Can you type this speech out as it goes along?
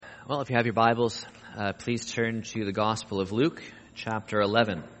Well, if you have your Bibles, please turn to the Gospel of Luke, chapter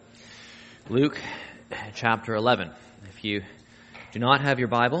 11. Luke, chapter 11. If you do not have your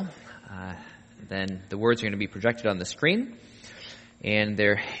Bible, then the words are going to be projected on the screen. And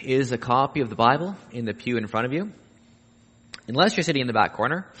there is a copy of the Bible in the pew in front of you. Unless you're sitting in the back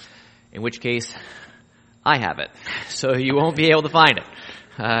corner, in which case I have it. So you won't be able to find it.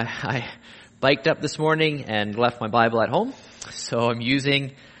 I biked up this morning and left my Bible at home. So I'm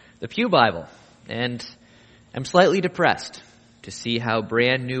using the Pew Bible, and I'm slightly depressed to see how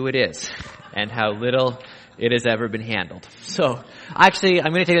brand new it is and how little it has ever been handled. So actually,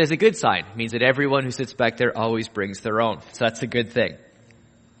 I'm going to take it as a good sign. It means that everyone who sits back there always brings their own. So that's a good thing.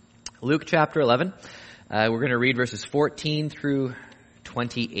 Luke chapter 11, we're going to read verses 14 through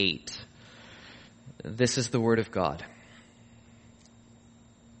 28. This is the word of God.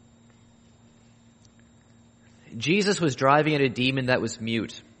 Jesus was driving at a demon that was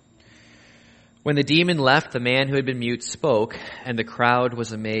mute. When the demon left, the man who had been mute spoke, and the crowd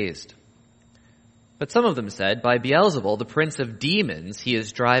was amazed. But some of them said, "By Beelzebul, the prince of demons, he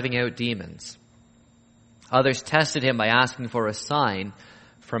is driving out demons." Others tested him by asking for a sign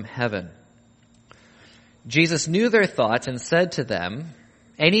from heaven. Jesus knew their thoughts and said to them,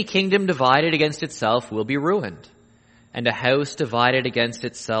 "Any kingdom divided against itself will be ruined, and a house divided against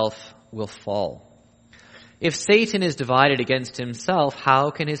itself will fall. If Satan is divided against himself, how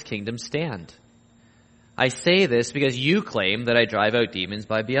can his kingdom stand? I say this because you claim that I drive out demons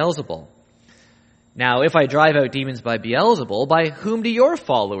by Beelzebul. Now, if I drive out demons by Beelzebul, by whom do your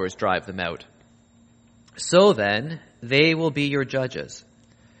followers drive them out? So then, they will be your judges.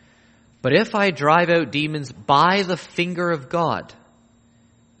 But if I drive out demons by the finger of God,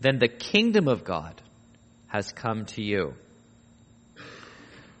 then the kingdom of God has come to you.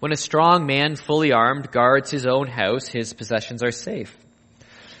 When a strong man, fully armed, guards his own house, his possessions are safe.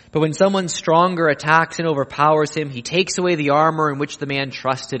 But when someone stronger attacks and overpowers him, he takes away the armor in which the man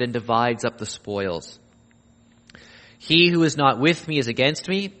trusted and divides up the spoils. He who is not with me is against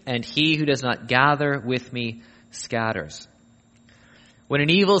me, and he who does not gather with me scatters. When an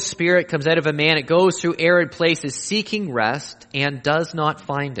evil spirit comes out of a man, it goes through arid places seeking rest and does not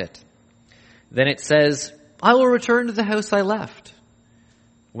find it. Then it says, 'I will return to the house I left.'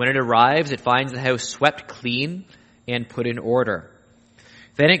 When it arrives, it finds the house swept clean and put in order.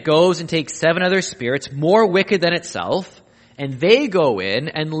 Then it goes and takes 7 other spirits more wicked than itself, and they go in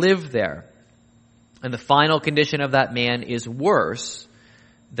and live there. And the final condition of that man is worse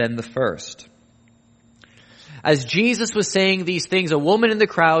than the first." As Jesus was saying these things, a woman in the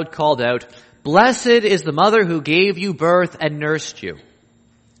crowd called out, "Blessed is the mother who gave you birth and nursed you."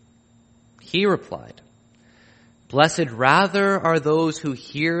 He replied, "Blessed rather are those who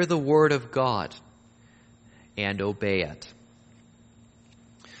hear the word of God and obey it."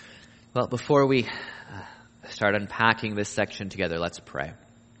 Well, before we start unpacking this section together, let's pray.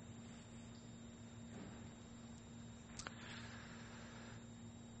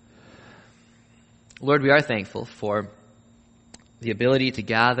 Lord, we are thankful for the ability to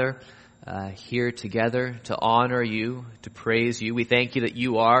gather here together, to honor you, to praise you. We thank you that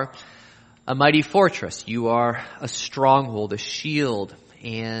you are a mighty fortress. You are a stronghold, a shield,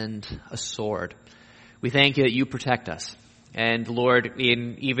 and a sword. We thank you that you protect us. And Lord,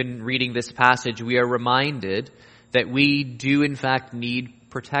 in even reading this passage, we are reminded that we do in fact need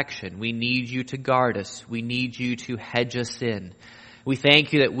protection. We need you to guard us. We need you to hedge us in. We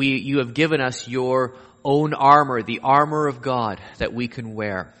thank you that you have given us your own armor, the armor of God that we can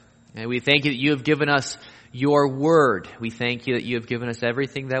wear. And we thank you that you have given us your word. We thank you that you have given us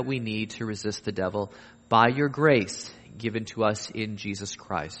everything that we need to resist the devil by your grace given to us in Jesus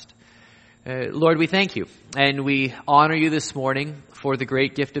Christ. Lord, we thank you, and we honor you this morning for the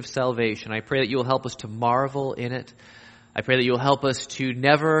great gift of salvation. I pray that you will help us to marvel in it. I pray that you will help us to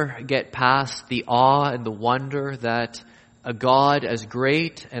never get past the awe and the wonder that a God as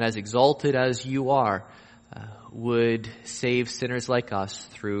great and as exalted as you are would save sinners like us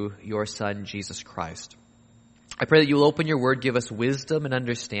through your Son, Jesus Christ. I pray that you will open your word, give us wisdom and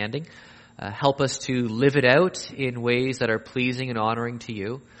understanding. Help us to live it out in ways that are pleasing and honoring to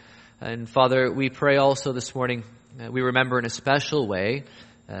you. And Father, we pray also this morning, we remember in a special way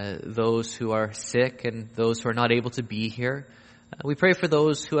those who are sick and those who are not able to be here. We pray for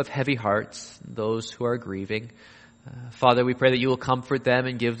those who have heavy hearts, those who are grieving. Father, we pray that you will comfort them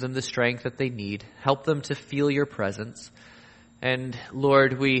and give them the strength that they need. Help them to feel your presence. And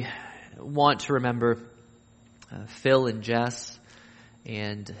Lord, we want to remember Phil and Jess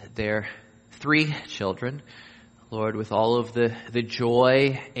and their 3 children. Lord, with all of the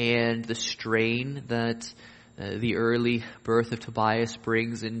joy and the strain that the early birth of Tobias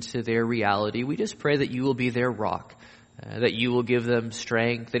brings into their reality. We just pray that you will be their rock, that you will give them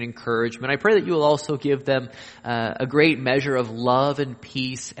strength and encouragement. I pray that you will also give them a great measure of love and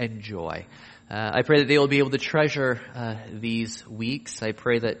peace and joy. I pray that they will be able to treasure these weeks. I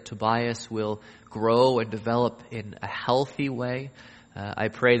pray that Tobias will grow and develop in a healthy way. I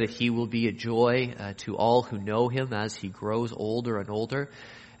pray that he will be a joy to all who know him as he grows older and older.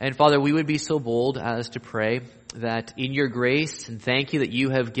 And Father, we would be so bold as to pray that in your grace, and thank you that you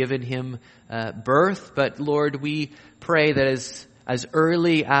have given him birth, but Lord, we pray that as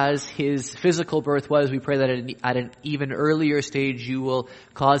early as his physical birth was, we pray that at an even earlier stage you will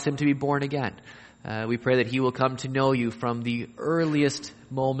cause him to be born again. We pray that he will come to know you from the earliest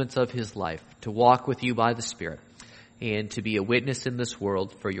moments of his life, to walk with you by the Spirit, and to be a witness in this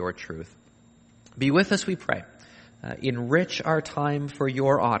world for your truth. Be with us, we pray. Enrich our time for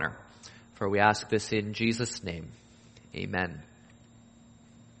your honor. For we ask this in Jesus' name. Amen.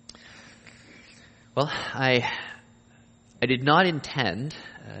 Well, I did not intend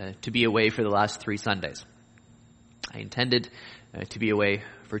to be away for the last 3 Sundays. I intended to be away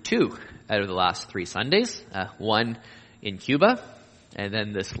for 2 out of the last 3 Sundays. One in Cuba, and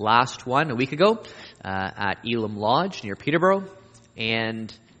then this last one a week ago at Elam Lodge near Peterborough,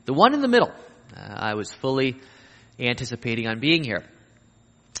 and the one in the middle. I was fully anticipating on being here.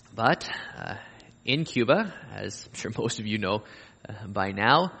 But in Cuba, as I'm sure most of you know by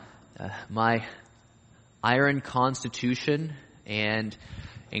now, my iron constitution and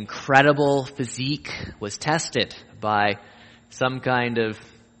incredible physique was tested by some kind of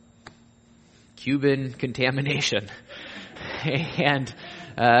Cuban contamination. And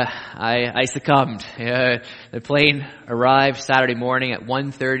I succumbed. The plane arrived Saturday morning at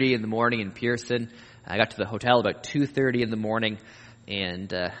 1:30 in the morning in Pearson. I got to the hotel about 2:30 in the morning,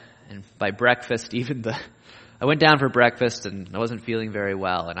 and by breakfast, I went down for breakfast, and I wasn't feeling very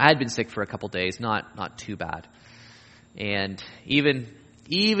well. And I had been sick for a couple days, not too bad. And even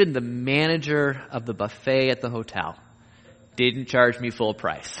the manager of the buffet at the hotel didn't charge me full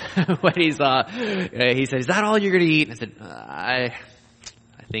price. When he saw, he said, "Is that all you're going to eat?" And I said,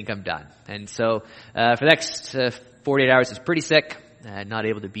 I think I'm done. And so for the next 48 hours, I was pretty sick, not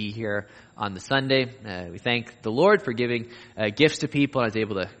able to be here on the Sunday. We thank the Lord for giving gifts to people. I was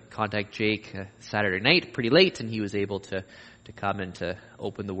able to contact Jake Saturday night pretty late, and he was able to come and to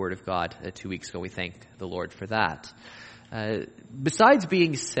open the Word of God 2 weeks ago. We thank the Lord for that. Besides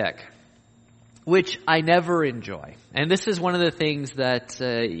being sick, which I never enjoy, and this is one of the things that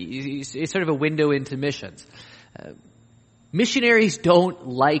is sort of a window into missions. Missionaries don't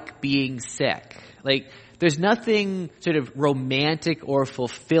like being sick. Like, there's nothing sort of romantic or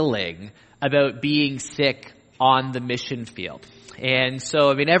fulfilling about being sick on the mission field. And so,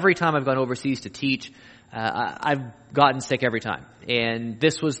 every time I've gone overseas to teach, I've gotten sick every time. And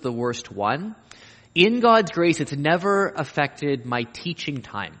this was the worst one. In God's grace, it's never affected my teaching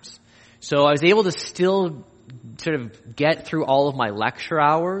times. So I was able to still sort of get through all of my lecture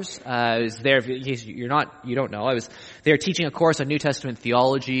hours. I was there, in case you don't know, I was there teaching a course on New Testament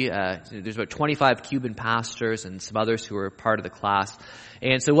theology. There's about 25 Cuban pastors and some others who were part of the class.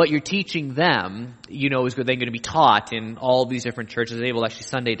 And so what you're teaching them, is then going to be taught in all these different churches. I was able actually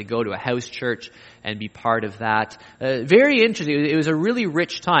Sunday to go to a house church and be part of that. Very interesting. It was a really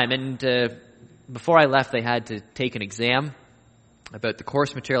rich time. And before I left, they had to take an exam about the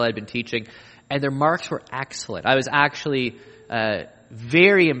course material I'd been teaching, and their marks were excellent. I was actually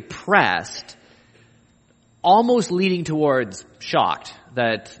very impressed, almost leaning towards shocked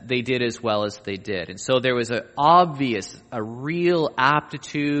that they did as well as they did. And so there was a real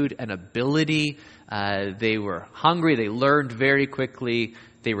aptitude and ability. They were hungry. They learned very quickly.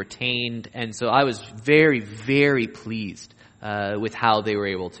 They retained. And so I was very, very pleased with how they were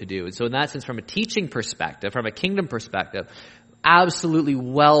able to do. And so in that sense, from a teaching perspective, from a kingdom perspective, absolutely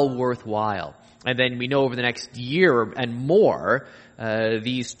well worthwhile. And then we know over the next year and more,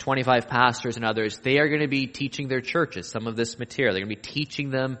 these 25 pastors and others, they are going to be teaching their churches some of this material. They're going to be teaching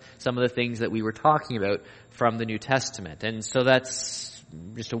them some of the things that we were talking about from the New Testament. And so that's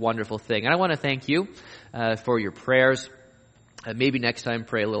just a wonderful thing. And I want to thank you for your prayers. Maybe next time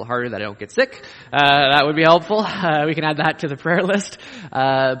pray a little harder that I don't get sick. That would be helpful. We can add that to the prayer list.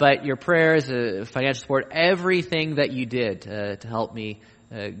 But your prayers, financial support, everything that you did to help me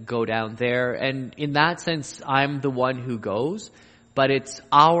go down there. And in that sense, I'm the one who goes, but it's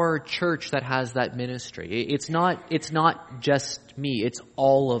our church that has that ministry. It's not just me. It's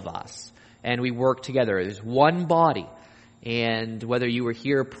all of us. And we work together. There's one body. And whether you were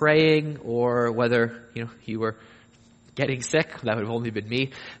here praying or whether, you were getting sick, that would have only been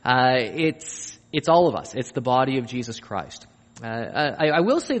me. It's all of us. It's the body of Jesus Christ. I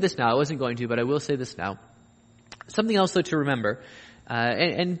will say this now. I wasn't going to, but I will say this now. Something else, though, to remember,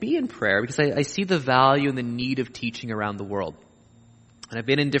 and be in prayer, because I see the value and the need of teaching around the world. And I've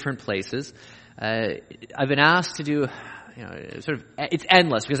been in different places. I've been asked to do, it's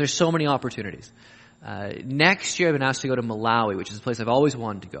endless because there's so many opportunities. Next year I've been asked to go to Malawi, which is a place I've always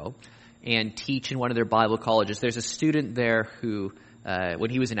wanted to go, and teach in one of their Bible colleges. There's a student there who, when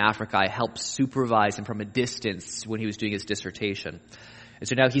he was in Africa, I helped supervise him from a distance when he was doing his dissertation. And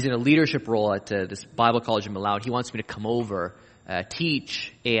so now he's in a leadership role at this Bible college in Malawi. He wants me to come over,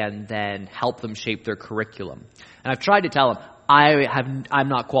 teach, and then help them shape their curriculum. And I've tried to tell him, I'm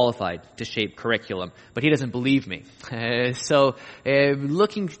not qualified to shape curriculum, but he doesn't believe me. Looking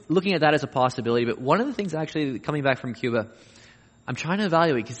at that as a possibility, but one of the things actually coming back from Cuba, I'm trying to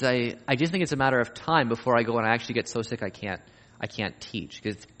evaluate, because I just think it's a matter of time before I go and I actually get so sick I can't teach,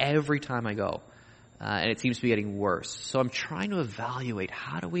 because every time I go, and it seems to be getting worse. So I'm trying to evaluate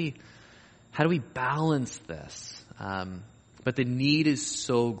how do we balance this? But the need is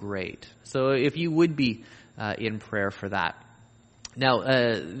so great. So if you would be in prayer for that. Now,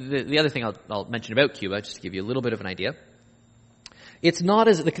 the other thing I'll mention about Cuba, just to give you a little bit of an idea, it's not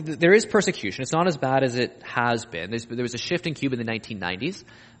as, there is persecution. It's not as bad as it has been. There was a shift in Cuba in the 1990s,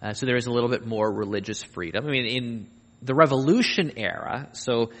 so there is a little bit more religious freedom. I mean, in the Revolution era,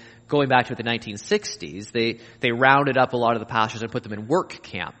 so going back to the 1960s, they rounded up a lot of the pastors and put them in work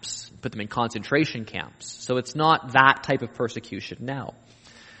camps, put them in concentration camps. So it's not that type of persecution now.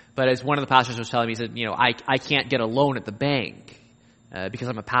 But as one of the pastors was telling me, he said, I can't get a loan at the bank because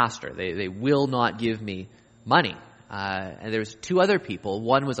I'm a pastor. They will not give me money. And there's two other people.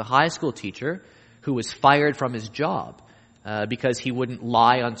 One was a high school teacher who was fired from his job because he wouldn't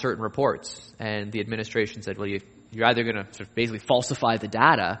lie on certain reports. And the administration said, well, you're either going to sort of basically falsify the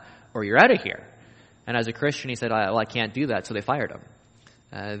data or you're out of here. And as a Christian, he said, I can't do that, so they fired him.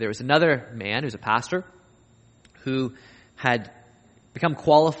 There was another man who's a pastor who had become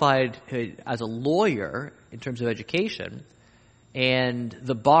qualified as a lawyer in terms of education, and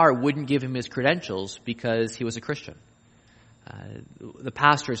the bar wouldn't give him his credentials because he was a Christian. The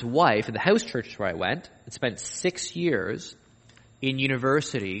pastor's wife, in the house church where I went, had spent 6 years in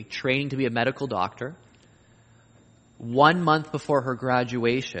university training to be a medical doctor. 1 month before her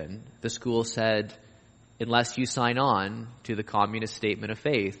graduation, the school said, unless you sign on to the Communist Statement of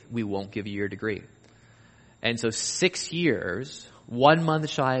Faith, we won't give you your degree. And so 6 years, 1 month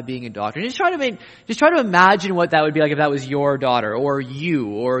shy of being a doctor. And just try to imagine what that would be like if that was your daughter or you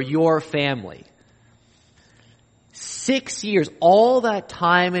or your family. 6 years, all that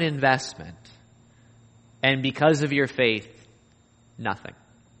time and investment, and because of your faith, nothing.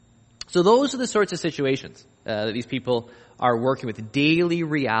 So those are the sorts of situations that these people are working with, daily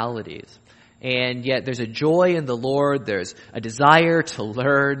realities. And yet there's a joy in the Lord, there's a desire to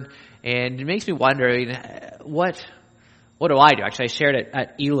learn, and it makes me wonder, what do I do? Actually, I shared it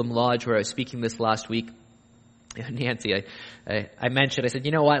at Elam Lodge where I was speaking this last week. Nancy, I mentioned, I said,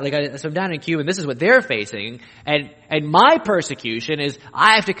 you know what, so I'm down in Cuba and this is what they're facing, and my persecution is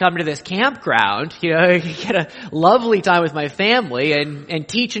I have to come to this campground, get a lovely time with my family and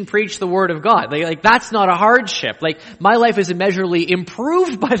teach and preach the Word of God. That's not a hardship. My life is immeasurably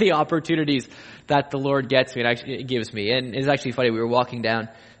improved by the opportunities that the Lord gives me. And it's actually funny, we were walking down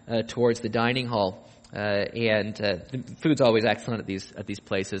towards the dining hall, and the food's always excellent at these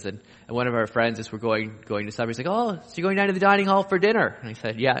places. And one of our friends, as we're going to supper, he's like, "Oh, so you're going down to the dining hall for dinner?" And I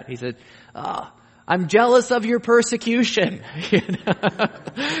said, "Yeah." He said, "I'm jealous of your persecution."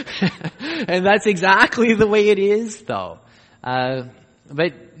 And that's exactly the way it is, though.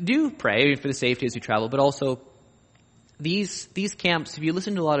 But do pray for the safety as you travel. But also, these camps, if you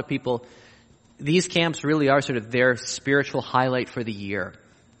listen to a lot of people, these camps really are sort of their spiritual highlight for the year.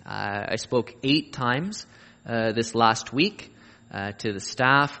 I spoke 8 times this last week to the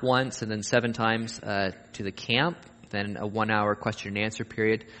staff once, and then 7 times to the camp, then a 1-hour question and answer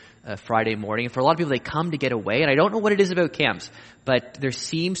period Friday morning. And for a lot of people, they come to get away, and I don't know what it is about camps, but there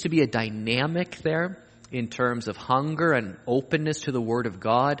seems to be a dynamic there in terms of hunger and openness to the Word of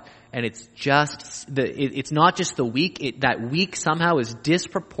God, and it's not just the week. That week somehow is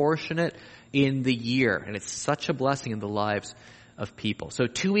disproportionate in the year, and it's such a blessing in the lives of people. So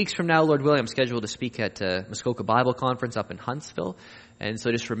 2 weeks from now, Lord willing, I'm scheduled to speak at Muskoka Bible Conference up in Huntsville. And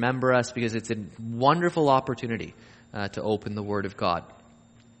so just remember us, because it's a wonderful opportunity to open the Word of God.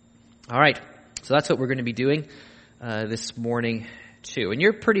 All right. So that's what we're going to be doing this morning too. And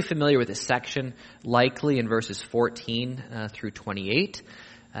you're pretty familiar with this section, likely in verses 14 through 28.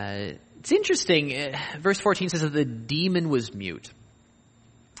 It's interesting. Verse 14 says that the demon was mute.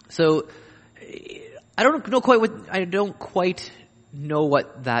 So I don't quite know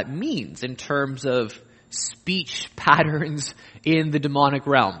what that means in terms of speech patterns in the demonic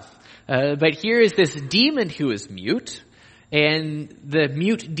realm. But here is this demon who is mute, and the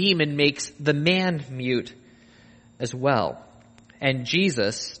mute demon makes the man mute as well. And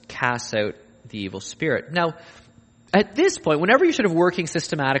Jesus casts out the evil spirit. Now, at this point, whenever you're sort of working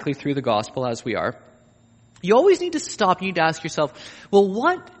systematically through the gospel as we are, you always need to stop. You need to ask yourself, well,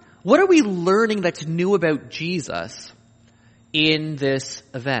 what are we learning that's new about Jesus in this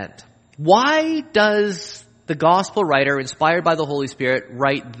event? Why does the gospel writer, inspired by the Holy Spirit,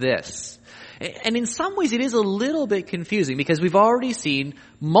 write this? And in some ways it is a little bit confusing because we've already seen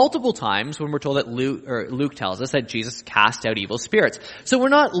multiple times when we're told that Luke tells us that Jesus cast out evil spirits. So we're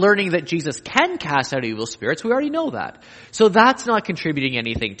not learning that Jesus can cast out evil spirits. We already know that. So that's not contributing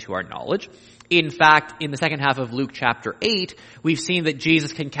anything to our knowledge. In fact, in the second half of Luke chapter 8, we've seen that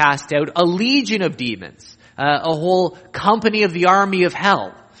Jesus can cast out a legion of demons, a whole company of the army of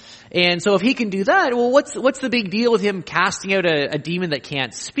hell. And so if he can do that, well, what's the big deal with him casting out a demon that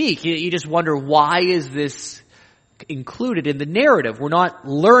can't speak? You just wonder, why is this included in the narrative? We're not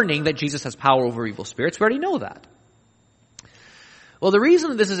learning that Jesus has power over evil spirits. We already know that. Well, the reason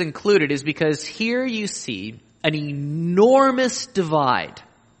that this is included is because here you see an enormous divide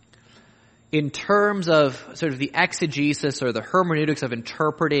in terms of sort of the exegesis or the hermeneutics of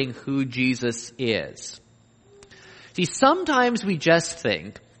interpreting who Jesus is. See, sometimes we just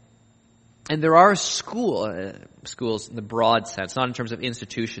think, and there are schools in the broad sense, not in terms of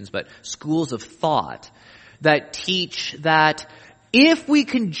institutions, but schools of thought that teach that if we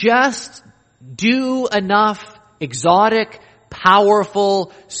can just do enough exotic,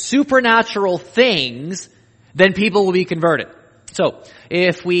 powerful, supernatural things, then people will be converted. So,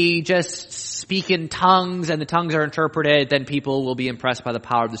 if we just speak in tongues and the tongues are interpreted, then people will be impressed by the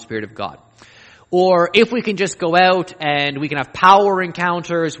power of the Spirit of God. Or if we can just go out and we can have power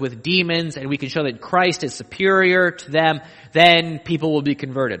encounters with demons and we can show that Christ is superior to them, then people will be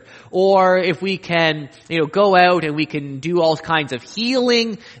converted. Or if we can, go out and we can do all kinds of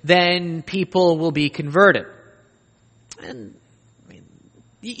healing, then people will be converted. And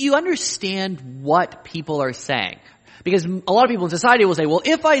you understand what people are saying. Because a lot of people in society will say, well,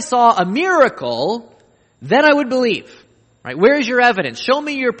 if I saw a miracle, then I would believe. Right? Where's your evidence? Show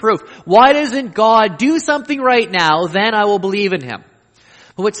me your proof. Why doesn't God do something right now? Then I will believe in him.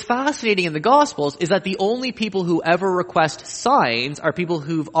 But what's fascinating in the Gospels is that the only people who ever request signs are people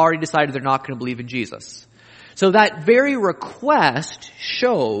who've already decided they're not going to believe in Jesus. So that very request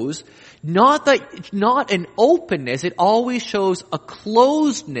shows not an openness, it always shows a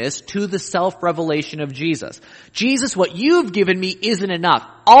closedness to the self-revelation of Jesus. Jesus, what you've given me isn't enough.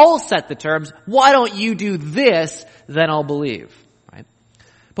 I'll set the terms. Why don't you do this? Then I'll believe. Right?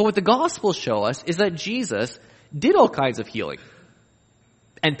 But what the Gospels show us is that Jesus did all kinds of healing,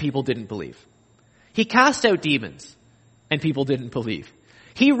 and people didn't believe. He cast out demons, and people didn't believe.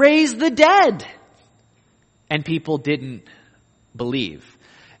 He raised the dead, and people didn't believe.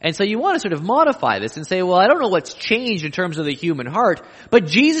 And so you want to sort of modify this and say, well, I don't know what's changed in terms of the human heart, but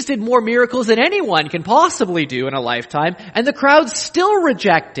Jesus did more miracles than anyone can possibly do in a lifetime, and the crowd still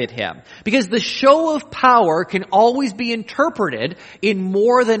rejected him. Because the show of power can always be interpreted in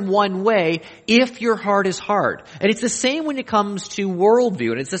more than one way if your heart is hard. And it's the same when it comes to worldview,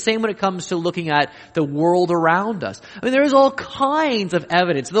 and it's the same when it comes to looking at the world around us. I mean, there's all kinds of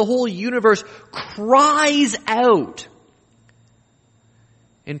evidence. The whole universe cries out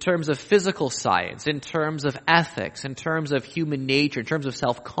in terms of physical science, in terms of ethics, in terms of human nature, in terms of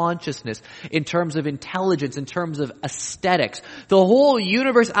self-consciousness, in terms of intelligence, in terms of aesthetics. The whole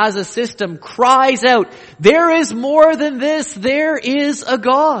universe as a system cries out, there is more than this, there is a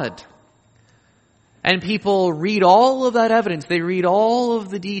God. And people read all of that evidence, they read all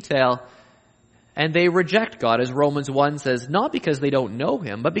of the detail, and they reject God, as Romans 1 says, not because they don't know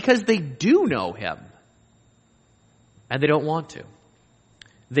him, but because they do know him. And they don't want to.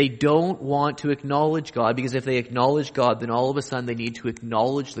 They don't want to acknowledge God, because if they acknowledge God, then all of a sudden they need to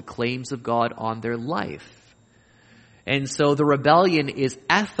acknowledge the claims of God on their life. And so the rebellion is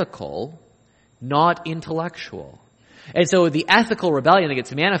ethical, not intellectual. And so the ethical rebellion that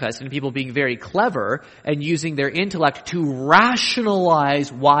gets manifested in people being very clever and using their intellect to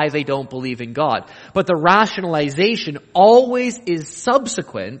rationalize why they don't believe in God. But the rationalization always is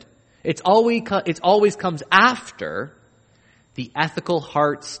subsequent. It always comes after the ethical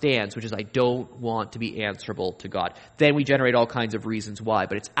heart stands, which is, I don't want to be answerable to God. Then we generate all kinds of reasons why,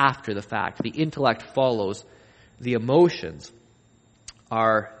 but it's after the fact. The intellect follows the emotions.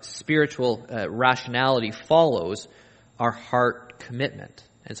 Our spiritual rationality follows our heart commitment.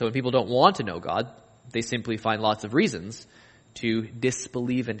 And so when people don't want to know God, they simply find lots of reasons to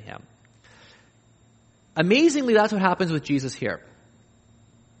disbelieve in him. Amazingly, that's what happens with Jesus here.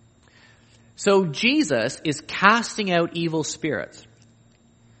 So Jesus is casting out evil spirits.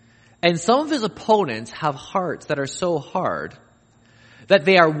 And some of his opponents have hearts that are so hard that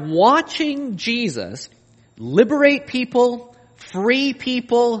they are watching Jesus liberate people, free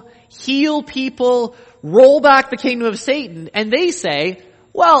people, heal people, roll back the kingdom of Satan, and they say,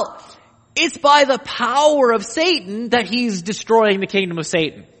 well, it's by the power of Satan that he's destroying the kingdom of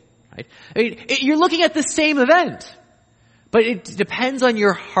Satan. Right? I mean, you're looking at the same event, but it depends on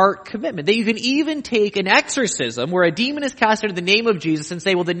your heart commitment. You can even take an exorcism where a demon is cast out in the name of Jesus and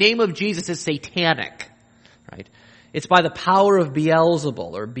say, well, the name of Jesus is satanic. Right? It's by the power of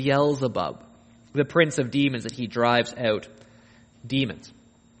Beelzebul or Beelzebub, the prince of demons, that he drives out demons.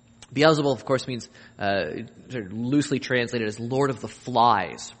 Beelzebul, of course, means sort of loosely translated as Lord of the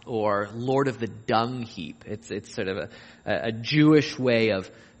Flies or Lord of the Dung Heap. It's sort of a Jewish way of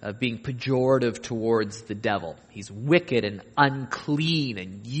being pejorative towards the devil. He's wicked and unclean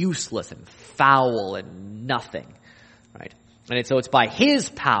and useless and foul and nothing, right? And so it's by his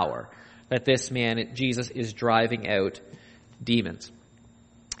power that this man, Jesus, is driving out demons.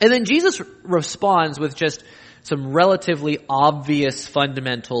 And then Jesus responds with just some relatively obvious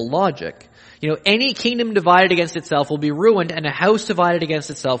fundamental logic. You know, any kingdom divided against itself will be ruined, and a house divided against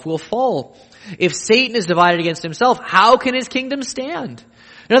itself will fall. If Satan is divided against himself, how can his kingdom stand?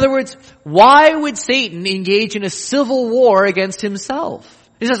 In other words, why would Satan engage in a civil war against himself?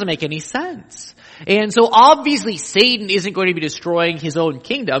 This doesn't make any sense. And so obviously Satan isn't going to be destroying his own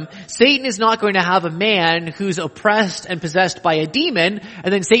kingdom. Satan is not going to have a man who's oppressed and possessed by a demon,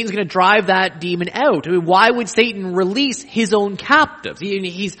 and then Satan's going to drive that demon out. I mean, why would Satan release his own captives?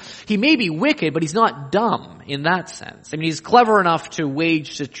 He may be wicked, but he's not dumb in that sense. I mean, he's clever enough to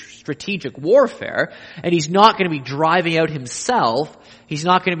wage strategic warfare, and he's not going to be driving out himself. He's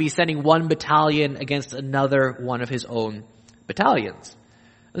not going to be sending one battalion against another one of his own battalions.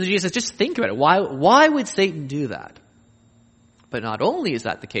 And Jesus says, just think about it. Why would Satan do that? But not only is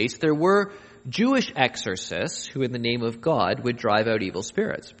that the case, there were Jewish exorcists who in the name of God would drive out evil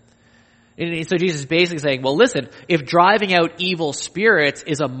spirits. And so Jesus is basically saying, well, listen, if driving out evil spirits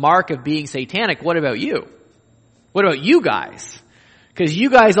is a mark of being satanic, what about you? What about you guys? Because you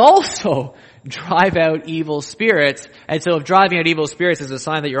guys also drive out evil spirits. And so if driving out evil spirits is a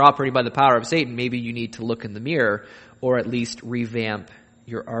sign that you're operating by the power of Satan, maybe you need to look in the mirror or at least revamp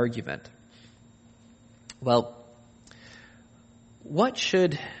your argument. Well, what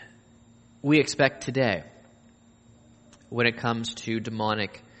should we expect today when it comes to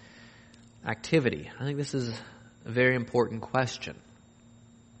demonic activity? I think this is a very important question.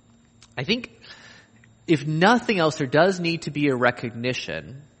 I think, if nothing else, there does need to be a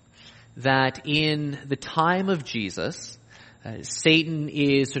recognition that in the time of Jesus, Satan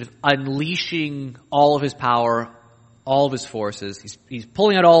is sort of unleashing all of his power, all of his forces. He's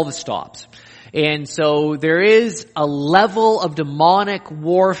pulling out all the stops. And so there is a level of demonic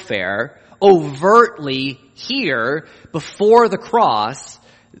warfare overtly here before the cross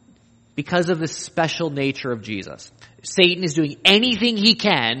because of the special nature of Jesus. Satan is doing anything he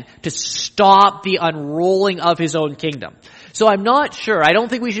can to stop the unrolling of his own kingdom. So I'm not sure. I don't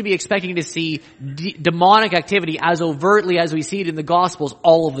think we should be expecting to see demonic activity as overtly as we see it in the Gospels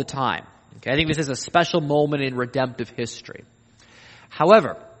all of the time. Okay, I think this is a special moment in redemptive history.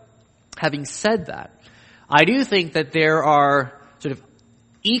 However, having said that, I do think that there are sort of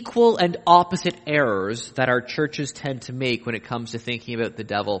equal and opposite errors that our churches tend to make when it comes to thinking about the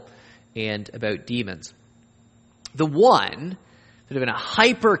devil and about demons. The one, sort of in a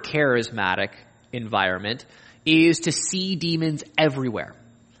hyper-charismatic environment, is to see demons everywhere.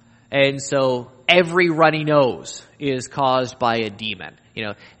 And so every runny nose is caused by a demon. You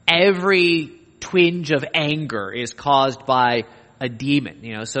know, every twinge of anger is caused by a demon.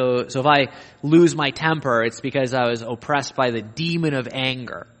 You know, so if I lose my temper, it's because I was oppressed by the demon of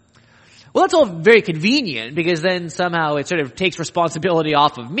anger. Well, that's all very convenient because then somehow it sort of takes responsibility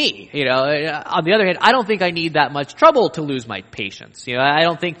off of me. You know, on the other hand, I don't think I need that much trouble to lose my patience. You know, I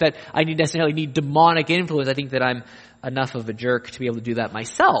don't think that I necessarily need demonic influence. I think that I'm enough of a jerk to be able to do that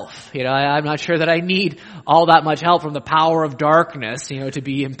myself. You know, I'm not sure that I need all that much help from the power of darkness, you know, to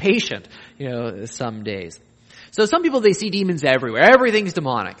be impatient, you know, some days. So some people, they see demons everywhere. Everything's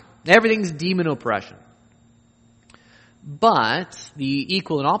demonic. Everything's demon oppression. But the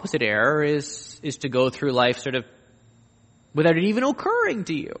equal and opposite error is to go through life sort of without it even occurring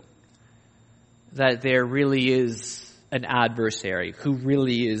to you that there really is an adversary who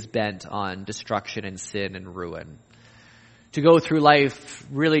really is bent on destruction and sin and ruin. to go through life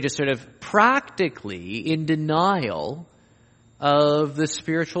really just sort of practically in denial of the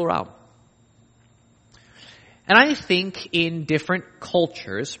spiritual realm. And I think in different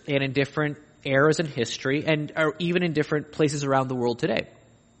cultures and in different eras in history and even in different places around the world today,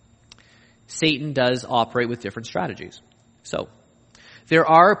 Satan does operate with different strategies. So there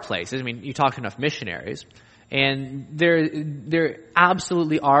are places, you talk to enough missionaries, and there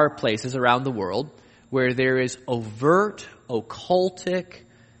absolutely are places around the world where there is overt, occultic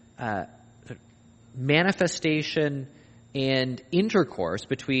manifestation and intercourse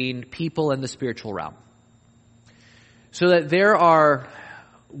between people and the spiritual realm. So that there are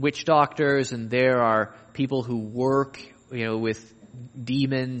witch doctors and there are people who work, with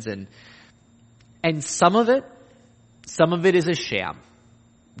demons and some of it is a sham.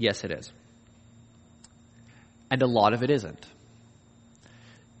 Yes, it is. And a lot of it isn't.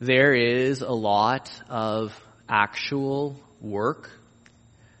 There is a lot of actual work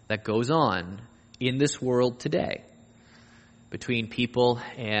that goes on in this world today between people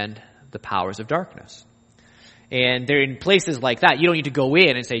and the powers of darkness. And they're in places like that. You don't need to go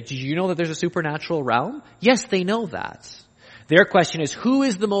in and say, "Did you know that there's a supernatural realm?" Yes, they know that. Their question is, who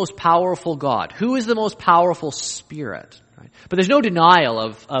is the most powerful God? Who is the most powerful spirit? Right? But there's no denial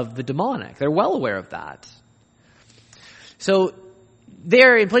of the demonic. They're well aware of that. So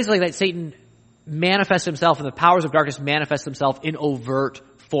there, in places like that, Satan manifests himself and the powers of darkness manifest themselves in overt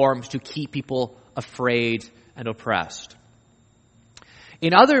forms to keep people afraid and oppressed.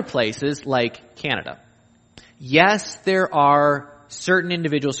 In other places, like Canada, yes, there are certain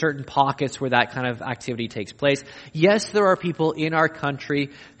individuals, certain pockets where that kind of activity takes place. Yes, there are people in our country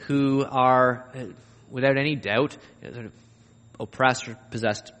who are, without any doubt, sort of oppressed or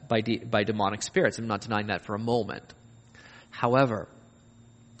possessed by demonic spirits. I'm not denying that for a moment. However,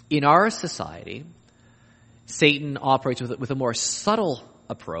 in our society, Satan operates with a more subtle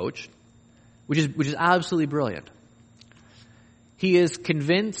approach, which is absolutely brilliant. He has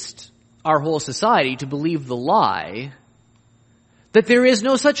convinced our whole society to believe the lie that there is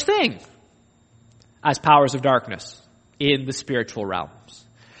no such thing as powers of darkness in the spiritual realms.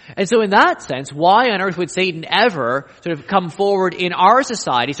 And so in that sense, why on earth would Satan ever sort of come forward in our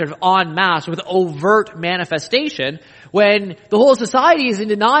society sort of en masse with overt manifestation when the whole society is in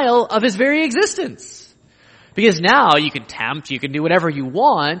denial of his very existence? Because now you can tempt, you can do whatever you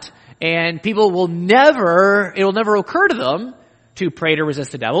want, and it will never occur to them to pray to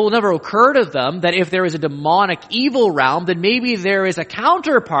resist the devil. It will never occur to them that if there is a demonic evil realm, then maybe there is a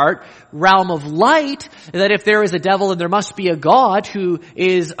counterpart realm of light, that if there is a devil, then there must be a God who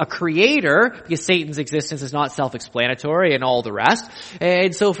is a creator, because Satan's existence is not self-explanatory and all the rest.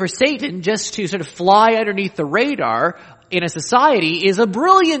 And so for Satan, just to sort of fly underneath the radar in a society is a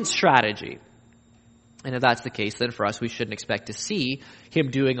brilliant strategy. And if that's the case, then for us, we shouldn't expect to see him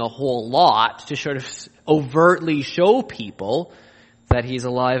doing a whole lot to sort of overtly show people that he's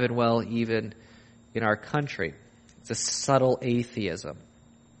alive and well even in our country. It's a subtle atheism.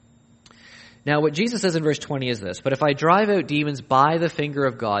 Now, what Jesus says in verse 20 is this: "But if I drive out demons by the finger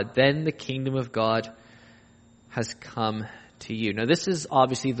of God, then the kingdom of God has come to you." Now, this is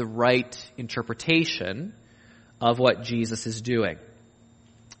obviously the right interpretation of what Jesus is doing.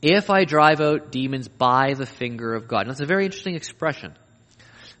 If I drive out demons by the finger of God. Now, that's a very interesting expression.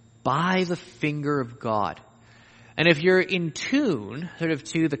 By the finger of God. And if you're in tune sort of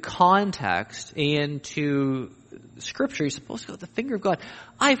to the context and to Scripture, you're supposed to go, the finger of God.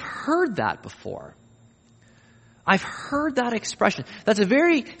 I've heard that before. I've heard that expression. That's a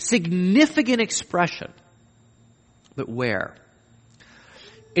very significant expression. But where?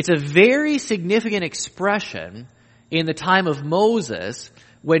 It's a very significant expression in the time of Moses,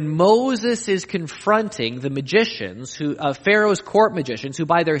 when Moses is confronting the magicians, Pharaoh's court magicians, who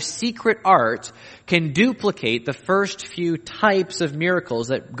by their secret art can duplicate the first few types of miracles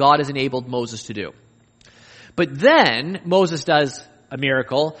that God has enabled Moses to do. But then Moses does a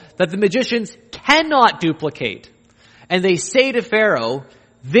miracle that the magicians cannot duplicate. And they say to Pharaoh,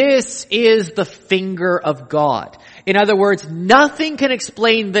 "This is the finger of God." In other words, nothing can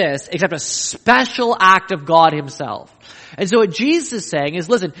explain this except a special act of God himself. And so what Jesus is saying is,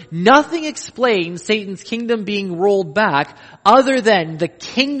 listen, nothing explains Satan's kingdom being rolled back other than the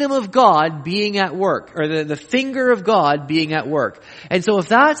kingdom of God being at work, or the finger of God being at work. And so if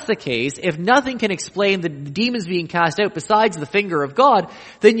that's the case, if nothing can explain the demons being cast out besides the finger of God,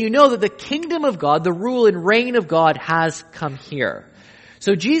 then you know that the kingdom of God, the rule and reign of God, has come here.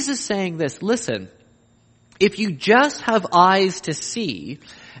 So Jesus is saying this: listen, if you just have eyes to see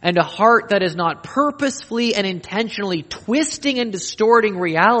and a heart that is not purposefully and intentionally twisting and distorting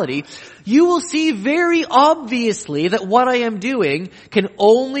reality, you will see very obviously that what I am doing can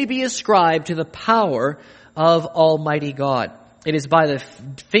only be ascribed to the power of Almighty God. It is by the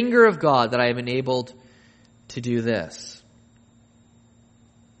finger of God that I am enabled to do this.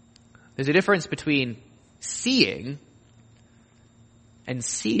 There's a difference between seeing and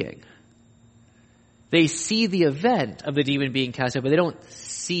seeing. They see the event of the demon being cast out, but they don't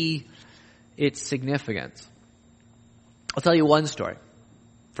see its significance. I'll tell you one story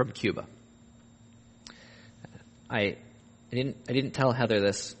from Cuba. I didn't tell Heather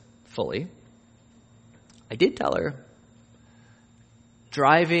this fully. I did tell her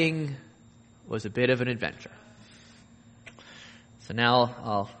driving was a bit of an adventure. So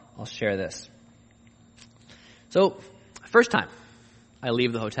now I'll share this. So, first time I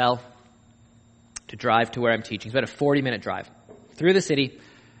leave the hotel to drive to where I'm teaching. It's about a 40-minute drive through the city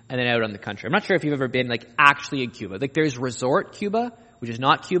and then out on the country. I'm not sure if you've ever been actually in Cuba. There's Resort Cuba, which is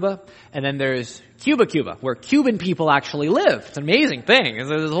not Cuba, and then there's Cuba, where Cuban people actually live. It's an amazing thing.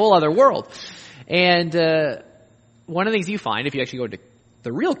 It's a whole other world. And one of the things you find if you actually go to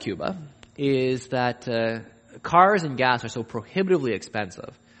the real Cuba is that cars and gas are so prohibitively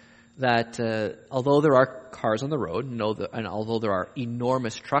expensive that although there are cars on the road, and although there are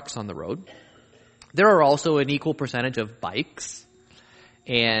enormous trucks on the road, there are also an equal percentage of bikes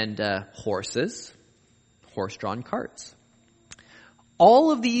and horse-drawn carts.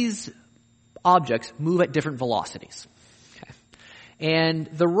 All of these objects move at different velocities. Okay. And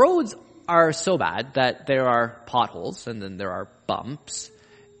the roads are so bad that there are potholes and then there are bumps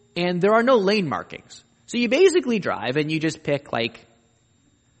and there are no lane markings. So you basically drive and you just pick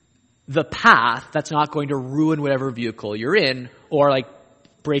the path that's not going to ruin whatever vehicle you're in or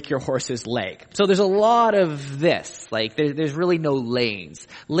break your horse's leg. So there's a lot of this. There's really no lanes.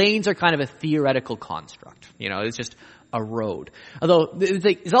 Lanes are kind of a theoretical construct. It's just a road. Although,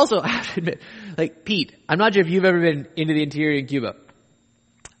 it's also, I have to admit, Pete, I'm not sure if you've ever been into the interior in Cuba.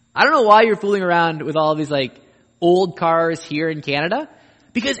 I don't know why you're fooling around with all these old cars here in Canada,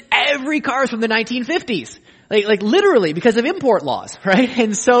 because every car is from the 1950s. Literally because of import laws, right?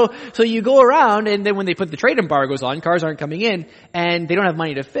 And so you go around and then when they put the trade embargoes on, cars aren't coming in and they don't have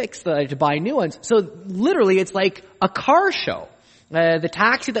money to buy new ones. So literally it's like a car show. The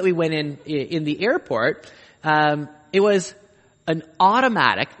taxi that we went in the airport, it was an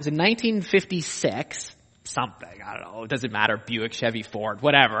automatic. It was a 1956 something. I don't know. It doesn't matter. Buick, Chevy, Ford,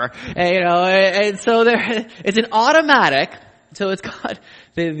 whatever. And so it's an automatic. So it's got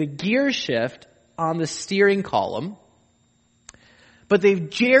the gear shift on the steering column, but they've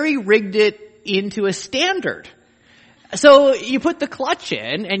jerry-rigged it into a standard. So you put the clutch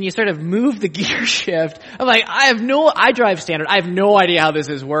in and you sort of move the gear shift. I drive standard. I have no idea how this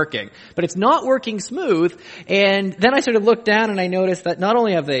is working, but it's not working smooth. And then I sort of looked down and I noticed that not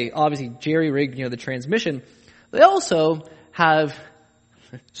only have they obviously jerry-rigged, the transmission, they also have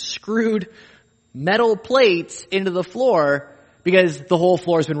screwed metal plates into the floor because the whole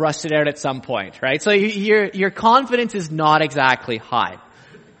floor has been rusted out at some point, right? So your confidence is not exactly high.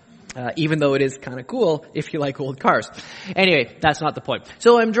 Even though it is kind of cool if you like old cars. Anyway, that's not the point.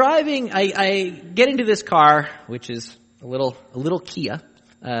 So I'm driving, I get into this car, which is a little Kia,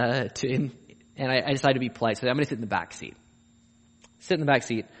 and I decide to be polite. So I'm going to sit in the back seat. Sit in the back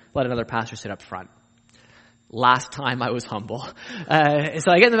seat, let another passenger sit up front. Last time I was humble. So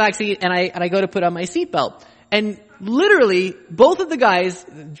I get in the back seat and I go to put on my seatbelt. And literally, both of the guys,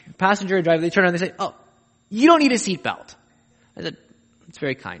 passenger and driver, they turn around and they say, "Oh, you don't need a seatbelt." I said, "It's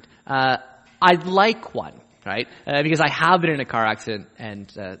very kind. I'd like one," right? Because I have been in a car accident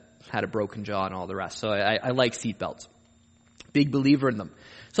and had a broken jaw and all the rest. So I like seatbelts. Big believer in them.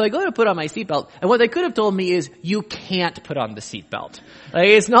 So I go to put on my seatbelt, and what they could have told me is, you can't put on the seatbelt.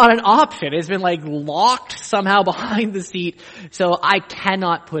 It's not an option. It's been locked somehow behind the seat, so I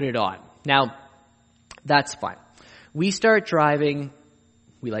cannot put it on. Now, that's fine. We start driving.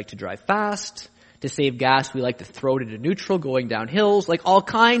 We like to drive fast. To save gas, we like to throw it into neutral, going down hills, all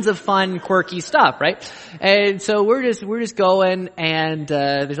kinds of fun, quirky stuff, right? And so we're just going, and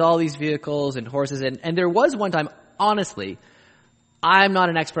there's all these vehicles and horses, and there was one time, honestly, I'm not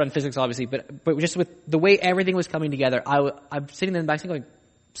an expert on physics, obviously, but just with the way everything was coming together, I'm sitting in the back going,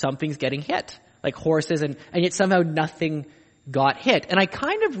 something's getting hit, like horses, and yet somehow nothing got hit. And I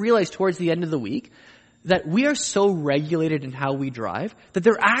kind of realized towards the end of the week that we are so regulated in how we drive that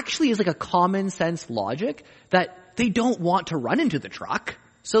there actually is a common sense logic that they don't want to run into the truck,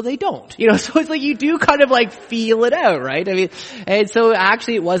 so they don't. So it's you do kind of feel it out, right? I mean, and so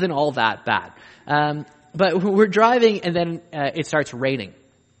actually it wasn't all that bad. But we're driving, and then it starts raining.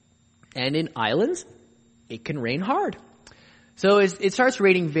 And in islands, it can rain hard. So it starts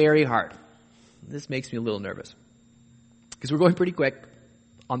raining very hard. This makes me a little nervous, because we're going pretty quick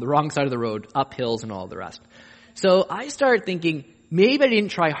on the wrong side of the road, up hills and all the rest. So I start thinking, maybe I didn't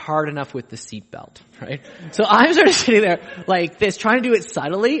try hard enough with the seatbelt, right? So I'm sort of sitting there like this, trying to do it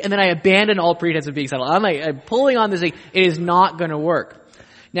subtly, and then I abandon all pretense of being subtle. I'm pulling on this thing. It is not going to work.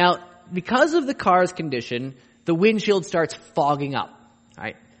 Now, because of the car's condition, the windshield starts fogging up,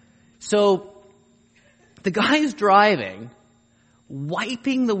 right? So the guy is driving,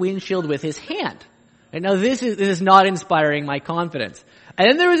 wiping the windshield with his hand. And now this is not inspiring my confidence. And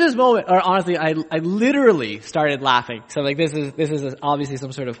then there was this moment, or honestly, I literally started laughing. So like this is obviously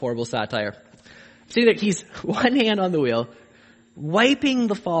some sort of horrible satire. See that he's one hand on the wheel, wiping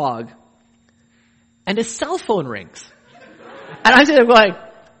the fog, and his cell phone rings. And I'm sitting there going,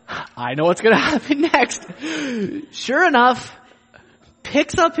 I know what's going to happen next. Sure enough,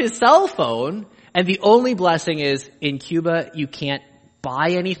 picks up his cell phone, and the only blessing is in Cuba, you can't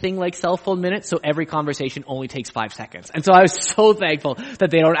buy anything like cell phone minutes, so every conversation only takes 5 seconds. And so I was so thankful that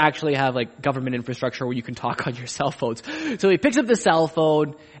they don't actually have like government infrastructure where you can talk on your cell phones. So he picks up the cell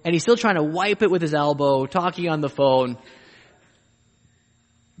phone, and he's still trying to wipe it with his elbow, talking on the phone.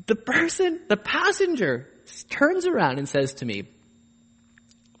 The passenger turns around and says to me,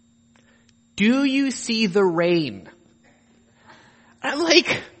 "Do you see the rain?" I'm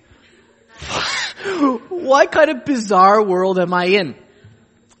like, what kind of bizarre world am I in?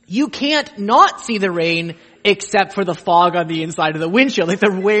 You can't not see the rain except for the fog on the inside of the windshield. Like the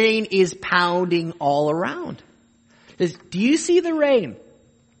rain is pounding all around. He says, "Do you see the rain?"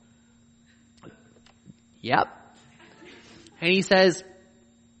 Yep. And he says,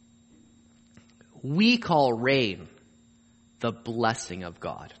 "We call rain the blessing of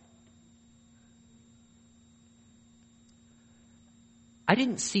God." I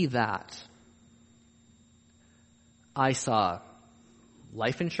didn't see that. I saw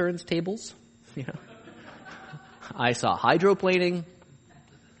life insurance tables, I saw hydroplaning.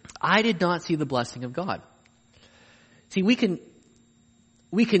 I did not see the blessing of God. See, we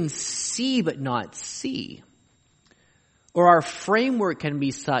can see but not see. Or our framework can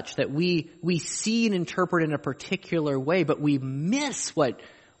be such that we see and interpret in a particular way, but we miss what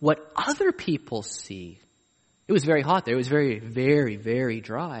other people see. It was very hot there. It was very, very, very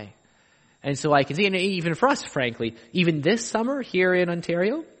dry. And so I can see, and even for us, frankly, even this summer here in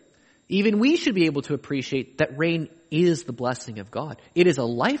Ontario, even we should be able to appreciate that rain is the blessing of God. It is a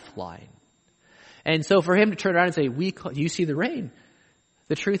lifeline. And so for him to turn around and say, "Do you see the rain?"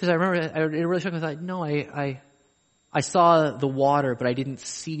 The truth is, I remember it really shook me. I thought, no, I saw the water, but I didn't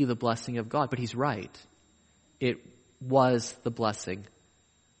see the blessing of God. But he's right. It was the blessing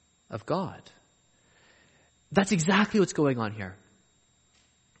of God. That's exactly what's going on here.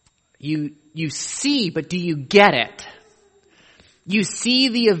 You see, but do you get it? You see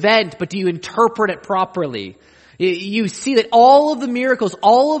the event, but do you interpret it properly? You see that all of the miracles,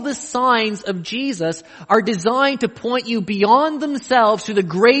 all of the signs of Jesus are designed to point you beyond themselves to the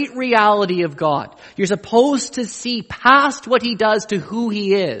great reality of God. You're supposed to see past what he does to who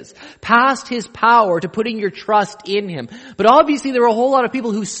he is, past his power to putting your trust in him. But obviously there were a whole lot of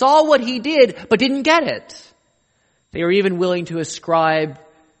people who saw what he did, but didn't get it. They were even willing to ascribe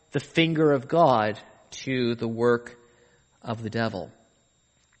the finger of God to the work of the devil.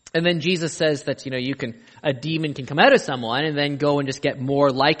 And then Jesus says that, a demon can come out of someone and then go and just get more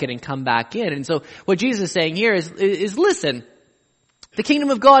like it and come back in. And so what Jesus is saying here is listen, the kingdom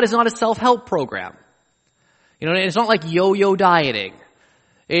of God is not a self-help program. It's not like yo-yo dieting.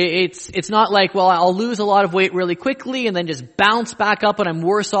 It's not like, well, I'll lose a lot of weight really quickly and then just bounce back up and I'm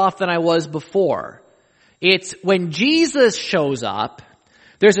worse off than I was before. It's when Jesus shows up,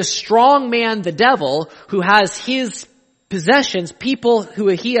 there's a strong man, the devil, who has his possessions, people who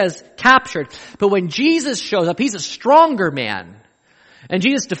he has captured. But when Jesus shows up, he's a stronger man. And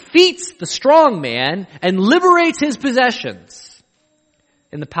Jesus defeats the strong man and liberates his possessions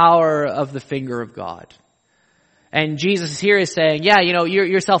in the power of the finger of God. And Jesus here is saying,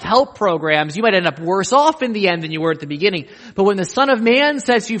 your self-help programs, you might end up worse off in the end than you were at the beginning. But when the Son of Man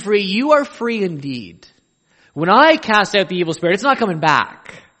sets you free, you are free indeed. When I cast out the evil spirit, it's not coming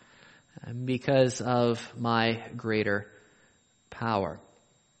back because of my greater power.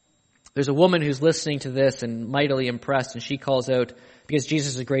 There's a woman who's listening to this and mightily impressed, and she calls out, because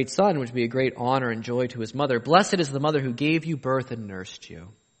Jesus is a great son, which would be a great honor and joy to his mother. Blessed is the mother who gave you birth and nursed you.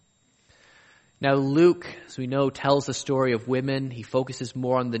 Now Luke, as we know, tells the story of women. He focuses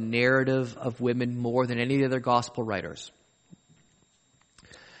more on the narrative of women more than any of the other gospel writers.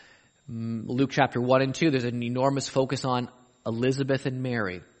 Luke chapter 1 and 2, there's an enormous focus on Elizabeth and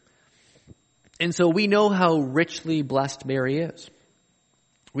Mary. And so we know how richly blessed Mary is.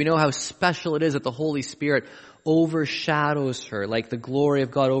 We know how special it is that the Holy Spirit overshadows her, like the glory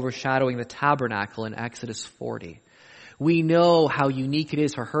of God overshadowing the tabernacle in Exodus 40. We know how unique it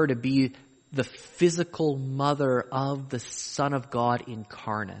is for her to be the physical mother of the Son of God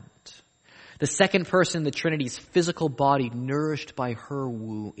incarnate. The second person in the Trinity's physical body nourished by her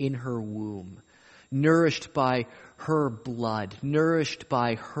womb, in her womb, nourished by her blood, nourished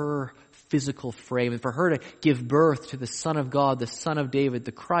by her physical frame, and for her to give birth to the Son of God, the Son of David,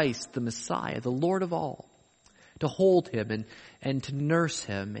 the Christ, the Messiah, the Lord of all, to hold him and to nurse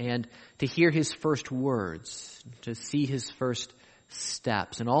him and to hear his first words, to see his first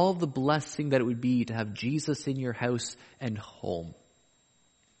steps, and all of the blessing that it would be to have Jesus in your house and home.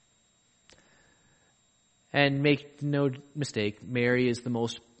 And make no mistake, Mary is the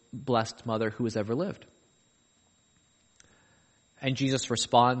most blessed mother who has ever lived. And Jesus'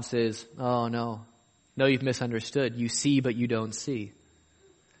 response is, oh no, you've misunderstood. You see, but you don't see.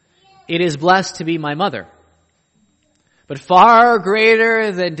 It is blessed to be my mother. But far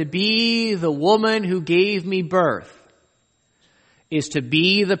greater than to be the woman who gave me birth is to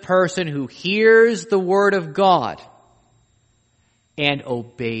be the person who hears the word of God and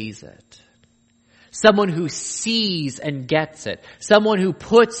obeys it. Someone who sees and gets it. Someone who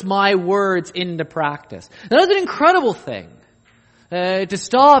puts my words into practice. Now, that's an incredible thing. To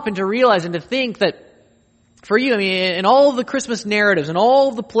stop and to realize and to think that for you, I mean, in all of the Christmas narratives and all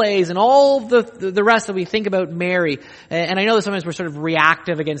of the plays and all of the rest that we think about Mary, and I know that sometimes we're sort of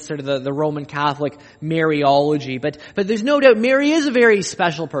reactive against sort of the Roman Catholic Mariology, but there's no doubt Mary is a very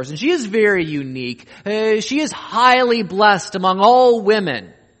special person. She is very unique. She is highly blessed among all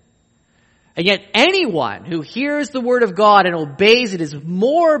women. And yet anyone who hears the word of God and obeys it is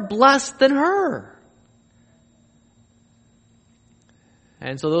more blessed than her.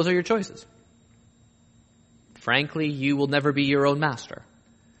 And so those are your choices. Frankly, you will never be your own master.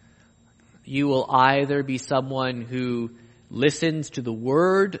 You will either be someone who listens to the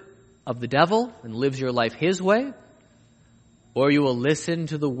word of the devil and lives your life his way, or you will listen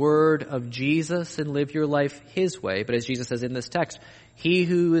to the word of Jesus and live your life his way. But as Jesus says in this text, he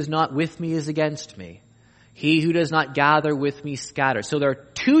who is not with me is against me. He who does not gather with me scatters. So there are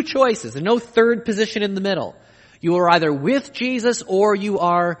two choices. There's no third position in the middle. You are either with Jesus or you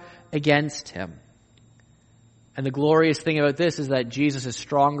are against him. And the glorious thing about this is that Jesus is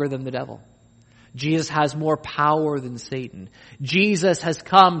stronger than the devil. Jesus has more power than Satan. Jesus has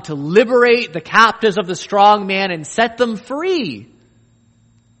come to liberate the captives of the strong man and set them free.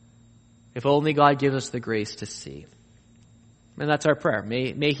 If only God gives us the grace to see. And that's our prayer.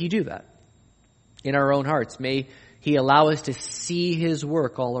 May he do that in our own hearts. May he allow us to see his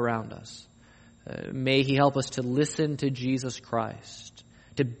work all around us. May he help us to listen to Jesus Christ,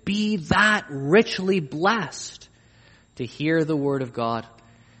 to be that richly blessed, to hear the word of God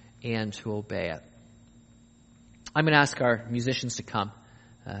and to obey it. I'm going to ask our musicians to come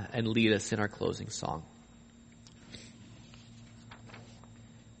and lead us in our closing song.